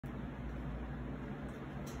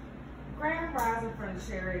Grand Rising from the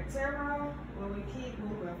Chariot Tarot, where we keep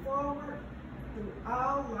moving forward through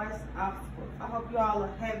all life's obstacles. I hope you all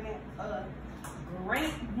are having a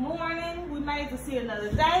great morning. We made to see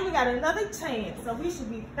another day. We got another chance, so we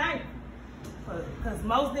should be thankful. Because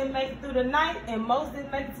most didn't make it through the night, and most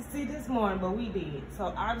didn't make it to see this morning, but we did.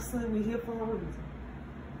 So obviously we're here for a reason.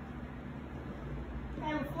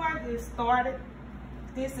 And before I get started,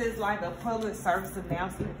 this is like a public service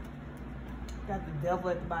announcement. Got the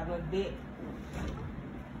devil at the bottom of the deck.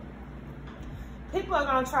 People are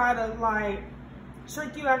gonna try to like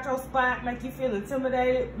trick you out your spot, make you feel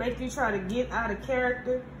intimidated, make you try to get out of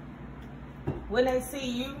character when they see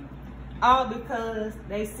you, all because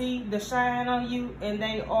they see the shine on you and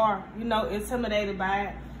they are, you know, intimidated by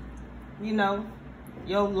it. You know,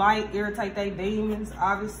 your light irritate their demons,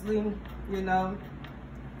 obviously, you know.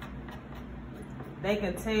 They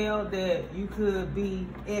can tell that you could be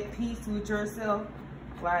at peace with yourself.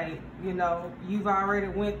 Like, you know, you've already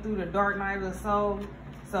went through the dark night of the soul.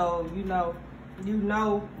 So, you know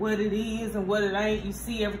what it is and what it ain't. You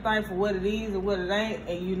see everything for what it is and what it ain't.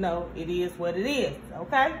 And you know it is what it is,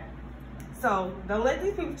 okay? So, don't let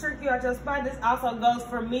these people trick you out your spot. This also goes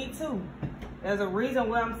for me, too. There's a reason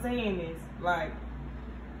why I'm saying this. Like,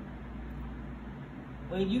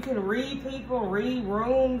 when you can read people, read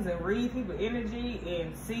rooms, and read people's energy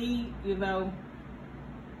and see, you know,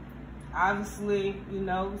 obviously, you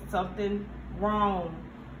know, something wrong.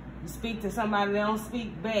 You speak to somebody, they don't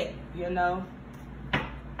speak back, you know.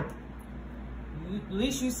 At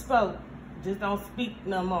least you spoke. Just don't speak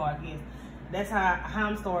no more, I guess. That's how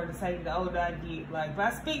I'm starting to say the older I get. Like, if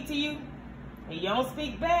I speak to you and you don't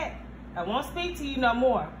speak back, I won't speak to you no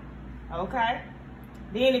more, okay?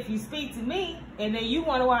 Then if you speak to me and then you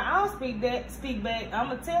wonder why I don't speak back, I'm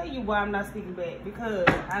going to tell you why I'm not speaking back. Because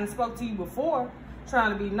I done spoke to you before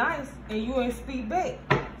trying to be nice and you ain't speak back.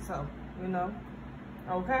 So, you know,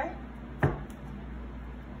 okay?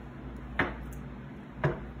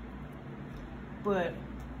 But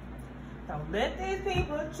don't let these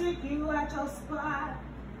people trick you out your spot.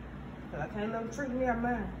 Because I can't let them trick me out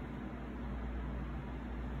mine.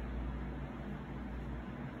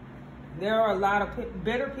 There are a lot of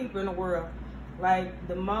better people in the world. Like,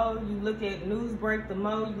 the more you look at news break, the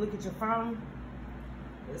more you look at your phone,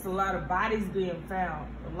 there's a lot of bodies being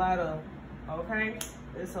found. A lot of, okay?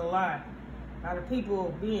 It's a lot. A lot of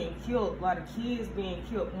people being killed. A lot of kids being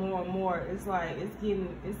killed more and more. It's like,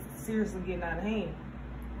 it's seriously getting out of hand.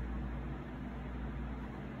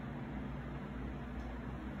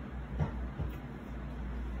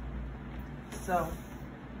 So,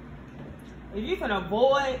 if you can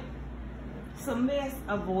avoid some mess,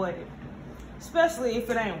 avoid it. Especially if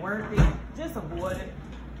it ain't worth it, just avoid it.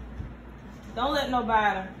 Don't let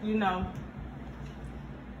nobody, you know,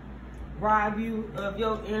 rob you of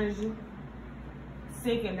your energy,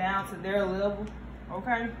 sinking down to their level,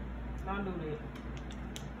 okay? Don't do that.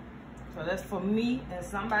 So that's for me and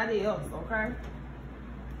somebody else, okay?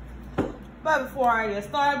 But before I get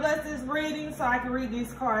started, bless this reading so I can read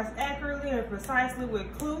these cards accurately and precisely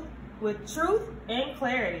with truth and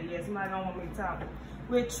clarity. Yes, somebody don't want me to talk.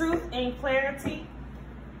 With truth and clarity,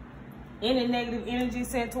 any negative energy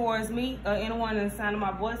sent towards me or anyone in the sound of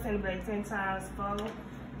my voice, send it back 10 times fold.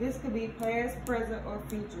 This could be past, present, or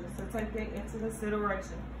future, so take that into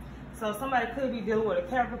consideration. So somebody could be dealing with a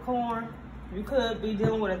Capricorn, you could be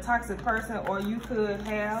dealing with a toxic person, or you could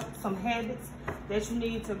have some habits that you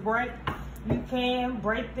need to break. You can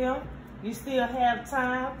break them. You still have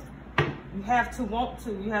time. You have to want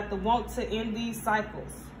to. You have to want to end these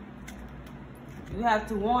cycles. You have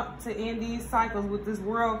to want to end these cycles with this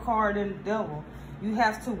world card and the devil. You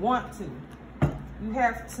have to want to. You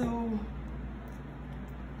have to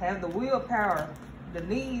have the willpower, the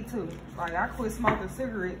need to. Like, I quit smoking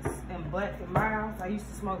cigarettes and butt and miles. I used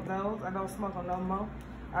to smoke those. I don't smoke them no more.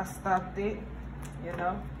 I stopped it, you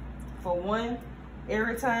know. For one,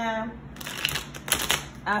 every time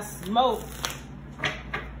I smoke,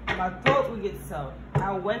 my throat would get sore.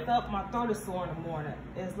 I would wake up, my throat is sore in the morning.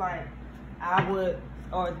 It's like I would,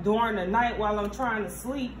 or during the night while I'm trying to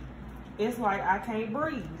sleep, it's like I can't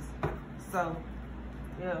breathe. So,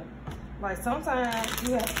 yeah. Like, sometimes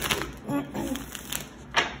you have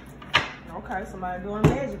okay, somebody doing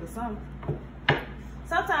magic or something.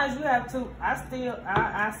 Sometimes you have to,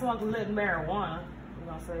 I smoke a little marijuana, you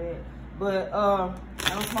know what I'm saying? But I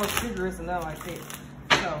don't smoke cigarettes or nothing like that.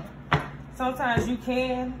 So sometimes you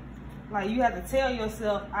can, like, you have to tell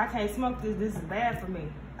yourself, I can't smoke this, this is bad for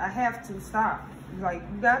me. I have to stop. Like,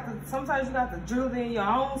 you got to, sometimes you got to drill it in your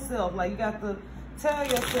own self. Like, you got to tell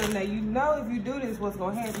yourself that you know if you do this, what's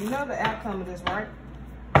going to happen. You know the outcome of this, right?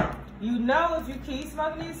 You know, if you keep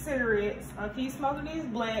smoking these cigarettes or keep smoking these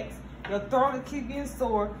blacks, your throat will keep getting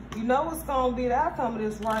sore. You know what's gonna be the outcome of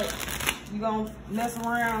this, right? You're gonna mess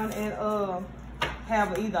around and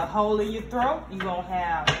have either a hole in your throat. You're gonna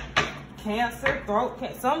have cancer, throat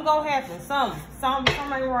cancer. Something gonna happen. Something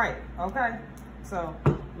ain't right. Okay? So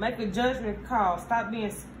make a judgment call. Stop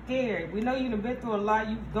being scared. We know you've been through a lot.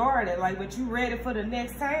 You guarded, but you ready for the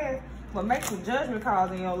next task. But make some judgment calls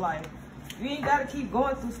in your life. You ain't gotta keep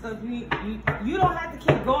going through stuff. You don't have to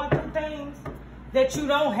keep going through things that you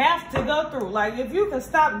don't have to go through. Like, if you can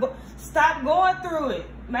stop going through it.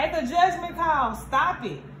 Make a judgment call. Stop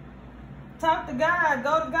it. Talk to God.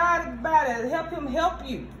 Go to God about it. Help him help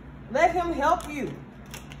you. Let him help you.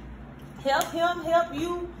 Help him help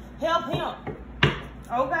you. Help him.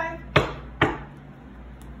 Okay?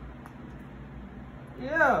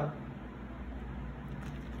 Yeah.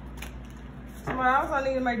 Somebody also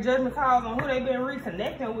need to make judgment calls on who they've been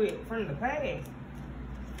reconnecting with from the past.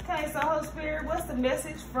 Okay, so Holy Spirit, what's the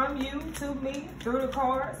message from you to me through the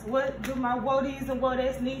cards? What do my woadies and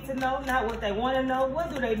wodettes need to know? Not what they want to know.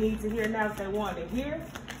 What do they need to hear now if they want to hear?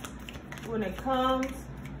 When it comes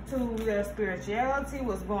to their spirituality,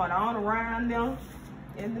 what's going on around them,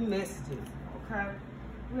 and the messages, okay?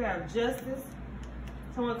 We have justice.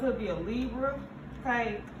 Someone could be a Libra,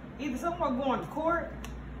 okay? Either someone going to court.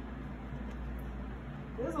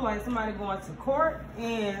 This is like somebody going to court,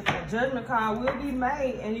 and a judgment call will be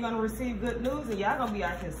made, and you're going to receive good news, and y'all going to be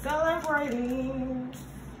out here celebrating.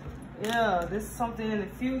 Yeah, this is something in the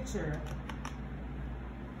future.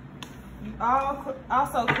 You all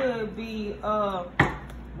also could be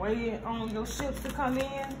waiting on your ships to come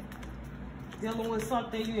in, dealing with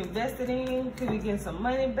something you invested in. Could be getting some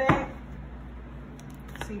money back.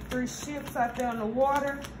 See 3 ships out there on the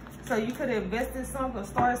water. So you could have invested something,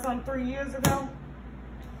 started something 3 years ago.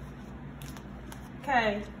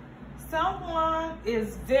 Okay, someone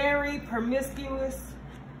is very promiscuous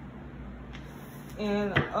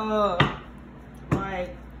and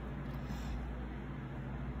like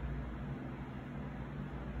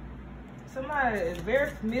somebody is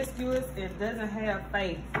very promiscuous and doesn't have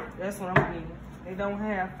faith. That's what I'm getting. They don't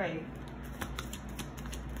have faith.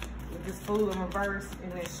 With this Fool in reverse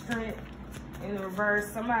and this Strength in the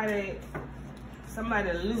reverse, somebody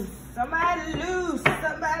loose. Somebody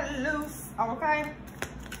loose. Okay?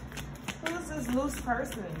 Who's this loose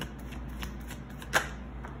person?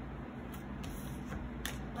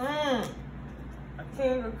 A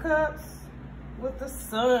King of Cups with the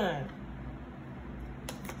Sun.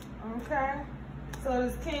 Okay? So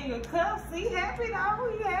this King of Cups, he happy though.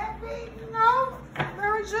 He happy, you know?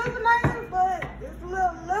 Very rejuvenated, but it's a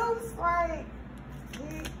little loose. Like,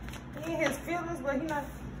 he in his feelings, but he not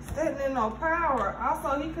standing in no power.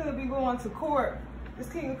 Also, he could be going to court. This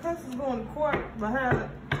King of Cups is going to court behind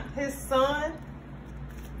his son.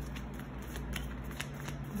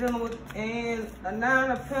 Dealing with and a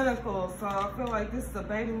 9 of Pentacles. So I feel like this is a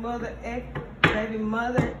baby mother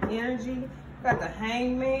energy. Got the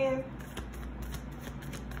Hangman.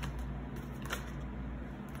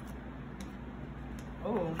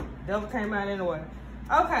 Oh, devil came out anyway.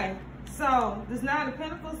 Okay, so this 9 of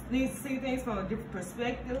Pentacles needs to see things from a different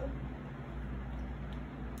perspective.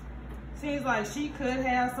 Seems like she could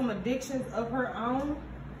have some addictions of her own,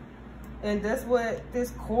 and that's what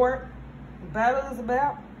this court battle is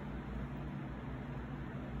about.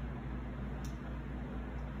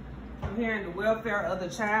 I'm hearing the welfare of the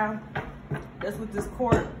child. That's what this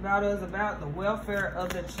court battle is about, the welfare of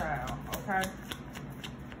the child, okay?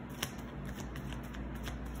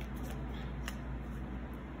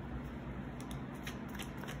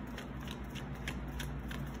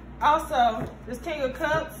 Also, this King of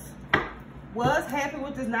Cups was happy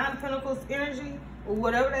with this 9 of Pentacles energy or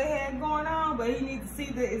whatever they had going on, but he needs to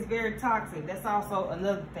see that it's very toxic. That's also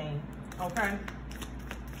another thing, okay?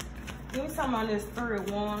 Give me something on this 3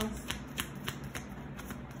 of Wands.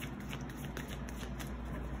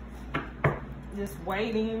 Just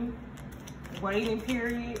waiting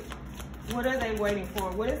period. What are they waiting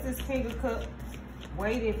for? What is this King of Cups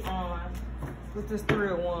waiting on with this 3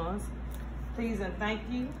 of Wands? Please and thank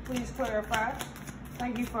you. Please clarify.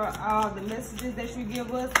 Thank you for all the messages that you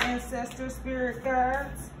give us, ancestors, spirit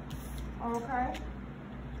guides. Okay.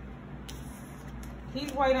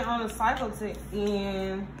 He's waiting on a cycle to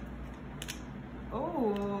end.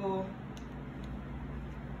 Ooh.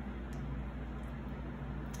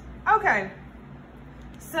 Okay.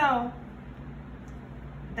 So,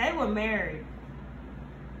 they were married.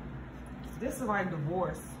 This is like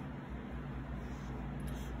divorce.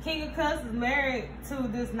 King of Cups is married to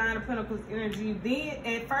this 9 of Pentacles energy. Then,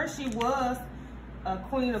 at first, she was a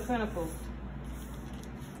Queen of Pentacles.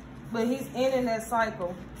 But he's ending that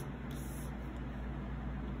cycle.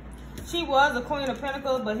 She was a Queen of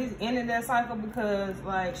Pentacles, but he's ending that cycle because,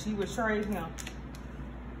 like, she betrayed him.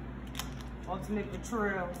 Ultimate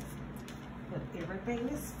betrayal. But everything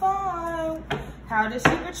is fine. How did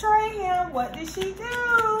she betray him? What did she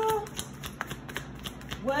do?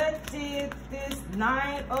 What did this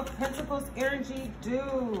Nine of Pentacles energy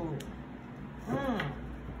do?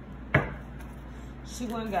 She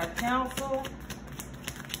went and got counsel.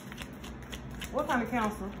 What kind of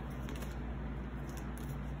counsel?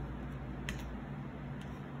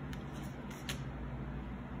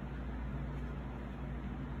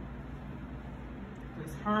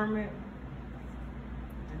 This Hermit,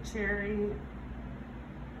 the Chariot.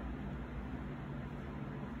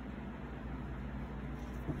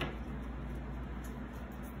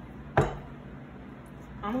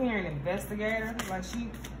 I'm hearing investigator, like she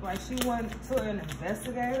went to an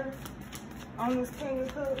investigator on this King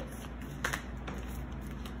of Cups.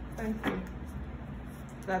 Thank you.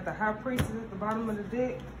 Got the High Priestess at the bottom of the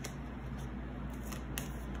deck.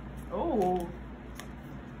 Oh.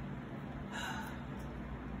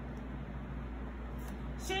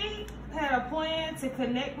 She had a plan to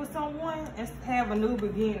connect with someone and have a new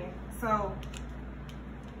beginning. So,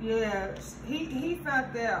 yeah, he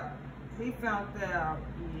found out. He found out.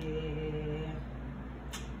 Yeah.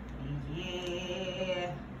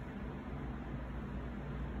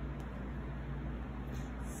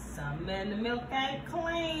 Something in the milk ain't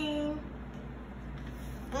clean.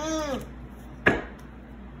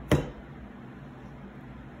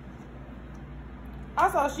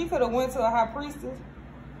 Also, she could have went to a High Priestess.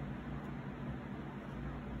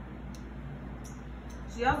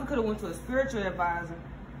 She also could have went to a spiritual advisor.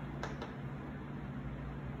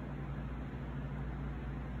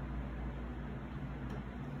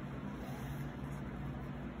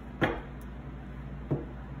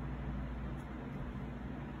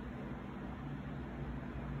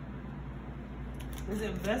 This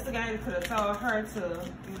investigator could have told her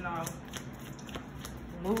to, you know,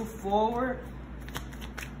 move forward.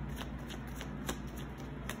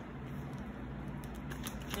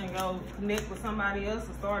 And go connect with somebody else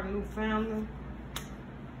and start a new family.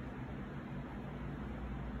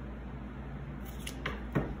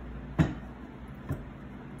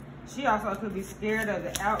 She also could be scared of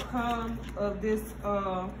the outcome of this,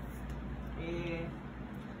 yeah.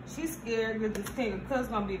 She's scared that this King of Cups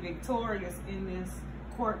gonna be victorious in this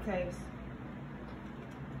court case.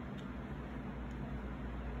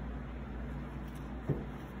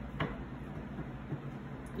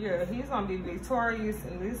 Yeah, he's gonna be victorious,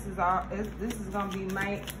 and this is all. This is gonna be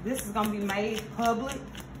made. This is gonna be made public.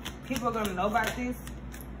 People are gonna know about this.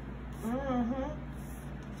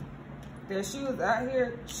 That she was out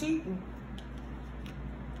here cheating.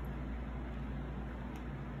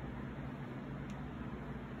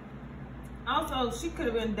 Also, she could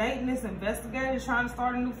have been dating this investigator, trying to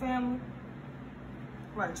start a new family.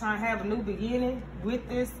 Like, trying to have a new beginning with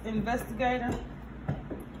this investigator.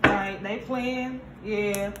 Like, they playing,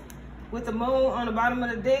 yeah. With the moon on the bottom of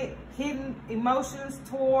the deck, hidden emotions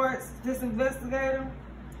towards this investigator.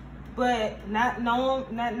 But not known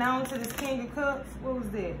to this King of Cups. What was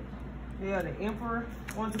that? Yeah, the Emperor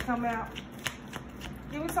wants to come out.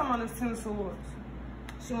 Give me some on this Ten of Swords.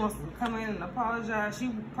 She wants to come in and apologize. She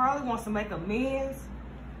probably wants to make amends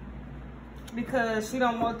because she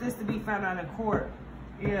don't want this to be found out in court.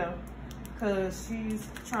 Yeah, because she's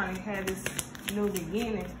trying to have this new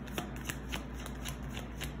beginning.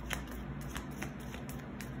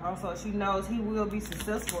 Also, she knows he will be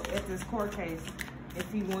successful at this court case if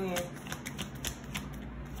he wins.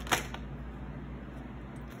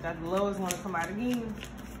 Got the Lovers want to come out again.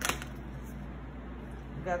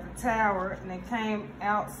 Got the Tower, and it came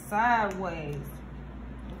out sideways.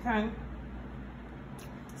 Okay?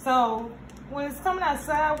 So, when it's coming out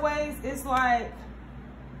sideways, it's like,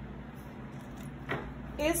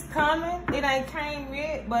 it's coming. It ain't came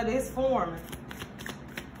yet, but it's forming.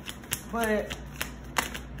 But,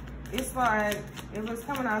 it's like, if it's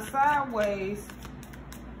coming out sideways,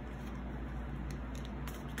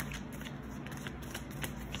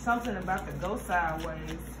 something about to go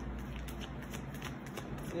sideways.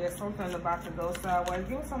 Yeah, something about to go sideways.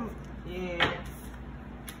 Give me some, yeah.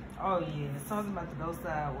 Oh yeah, something about to go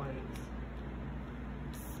sideways.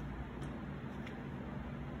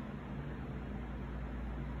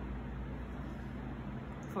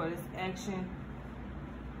 For this action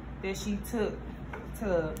that she took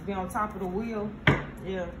to be on top of the wheel.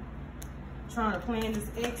 Yeah. Trying to plan this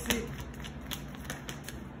exit.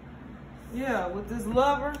 Yeah, with this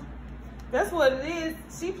lover. That's what it is.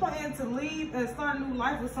 She planned to leave and start a new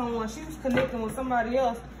life with someone. She was connecting with somebody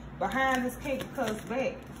else, behind this King of Cups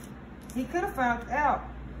back. He could have found out.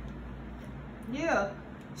 Yeah.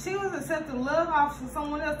 She was accepting love off from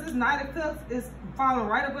someone else. This Knight of Cups is falling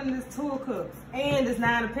right up in this Two of Cups. And this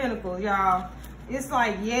Nine of Pentacles, y'all. It's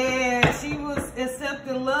like, yeah, she was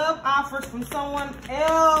accepting love offers from someone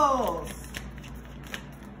else.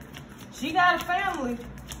 She got a family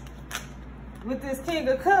with this King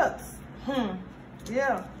of Cups.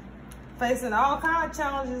 Yeah. Facing all kinds of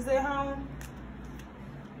challenges at home.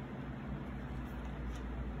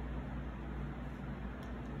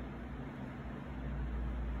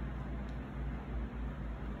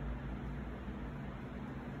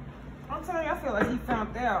 I'm telling you, I feel like he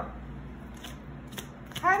found out.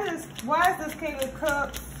 Why is this King of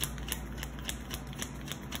Cups?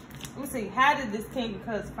 Let me see. How did this King of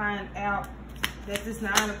Cups find out that this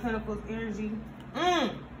Nine of Pentacles energy?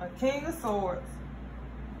 A King of Swords.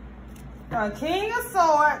 A King of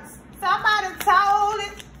Swords. Somebody told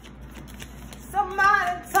it.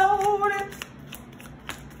 Somebody told it.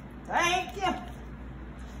 Thank you.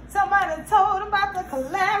 Somebody told about the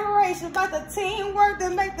collaboration, about the teamwork to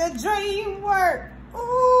make the dream work.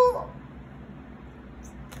 Ooh.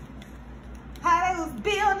 How they was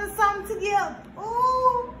building something together.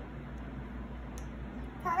 Ooh.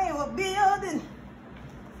 How they were building,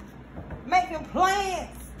 making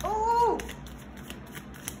plans. Ooh.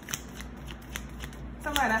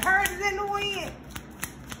 Somebody heard it in the wind.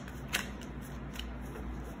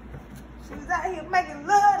 She was out here making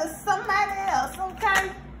love to somebody else,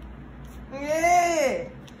 okay? Yeah.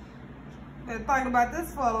 Been thinking about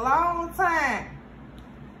this for a long time.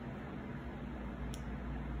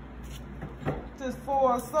 This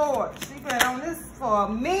Four of Swords. She been on this for a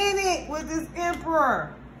minute with this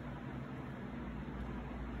Emperor.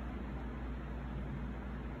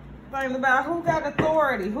 Thinking about who got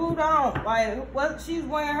authority, who don't. Like, what she's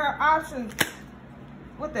weighing her options.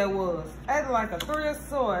 What that was. That's like a Three of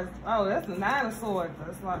Swords. Oh, that's a Nine of Swords.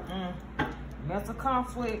 That's like, mental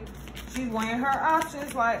conflict. She's weighing her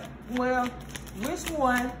options like, well, which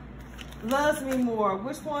one loves me more?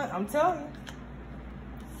 Which one? I'm telling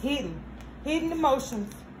you. Hidden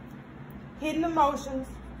emotions. Hidden emotions.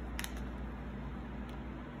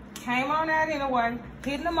 Came on out anyway.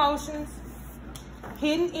 Hidden emotions.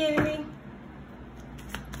 Hidden enemy.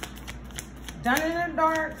 Done in the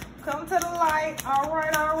dark. Come to the light. All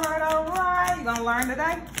right, all right, all right. You gonna learn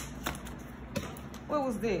today? What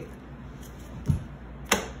was this?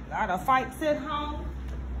 Got a fight at home.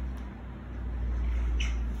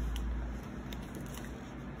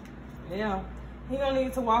 Yeah. He gonna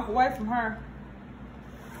need to walk away from her.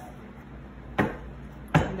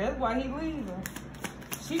 And that's why he leaving.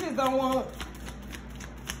 She just don't want,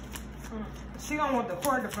 she don't want the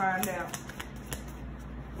court to find out.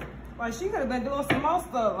 Like, she could have been doing some more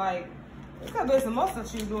stuff. Like, there could have been some more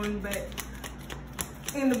stuff she was doing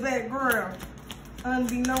in the background.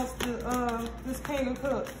 Unbeknownst to this King of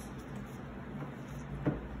Cups.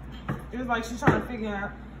 It was like she's trying to figure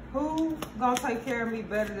out who gonna take care of me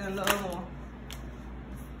better than the other one.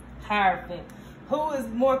 Hierophant. Who is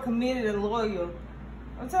more committed and loyal?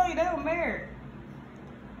 I'm telling you, they were married.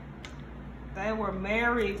 They were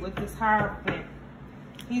married with this Hierophant.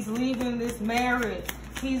 He's leaving this marriage.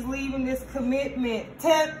 He's leaving this commitment.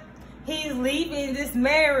 He's leaving this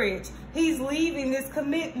marriage. He's leaving this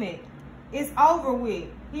commitment. It's over with.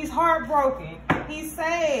 He's heartbroken. He's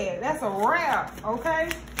sad. That's a wrap, okay?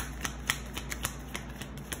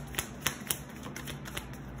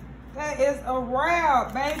 That is a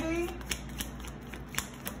wrap, baby.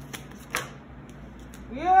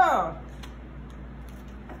 Yeah.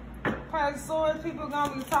 Probably swords, people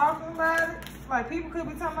gonna be talking about it. Like, people could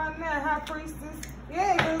be talking about that, High Priestess.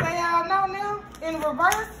 Yeah, because they all know now. In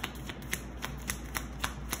reverse.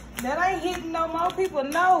 That ain't hitting no more. People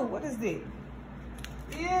know. What is this?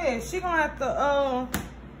 Yeah, she gonna have to,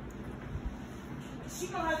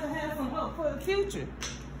 have some hope for the future.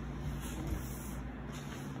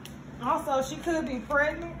 Also, she could be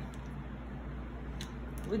pregnant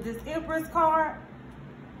with this Empress card.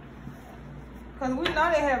 Because we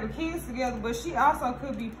know they have kids together, but she also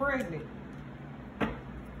could be pregnant.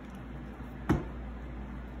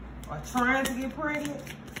 Or trying to get pregnant.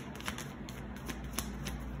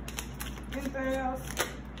 Anything else?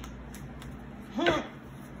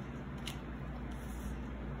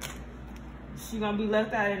 She gonna be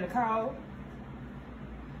left out in the cold.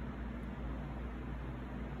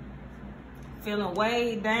 Feeling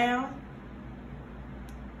weighed down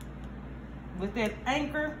with that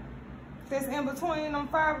anchor that's in between them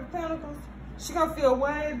Five of Pentacles. She gonna feel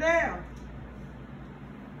weighed down.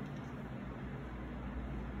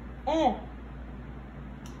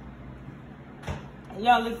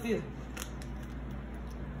 Y'all look at this.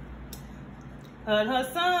 Her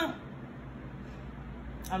son,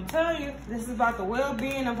 I'm telling you, this is about the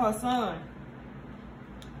well-being of her son.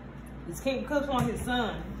 This King Cooks wants his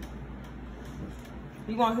son.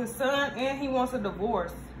 He wants his son and he wants a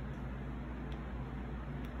divorce.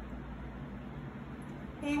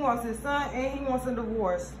 He wants his son and he wants a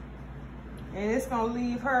divorce. And it's going to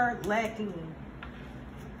leave her lacking.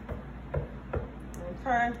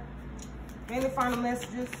 Okay. Any final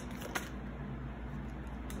messages?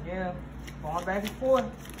 Yeah. Going back and forth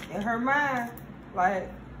in her mind. Like,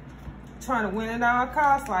 trying to win at all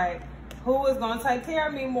costs. Like, who is going to take care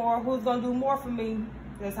of me more? Who's going to do more for me?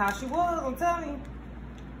 That's how she was, I'm telling you.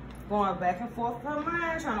 Going back and forth with her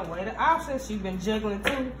mind, trying to weigh the options. She's been juggling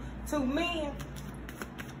two men.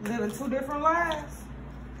 Living two different lives.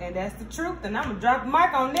 And that's the truth. And I'm going to drop the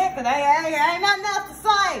mic on that because ain't nothing else to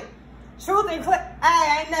say. Truth and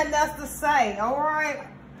ain't nothing else to say. All right?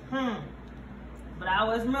 But I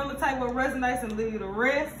always remember, take what resonates and leave the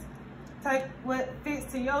rest. Take what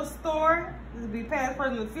fits to your story. This will be past,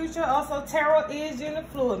 present, and future. Also, tarot is gender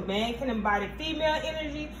fluid. Man can embody female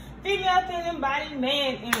energy. Female can embody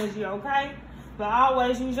man energy, okay? But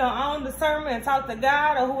always use your own discernment and talk to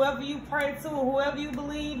God or whoever you pray to or whoever you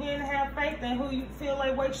believe in, have faith in, who you feel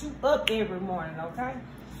like wakes you up every morning, okay?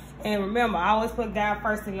 And remember, always put God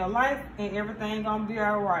first in your life and everything gonna be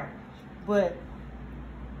all right. But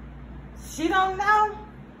she don't know.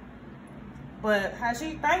 But how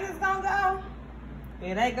she think it's gonna go,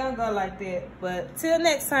 it ain't gonna go like that. But till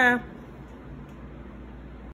next time.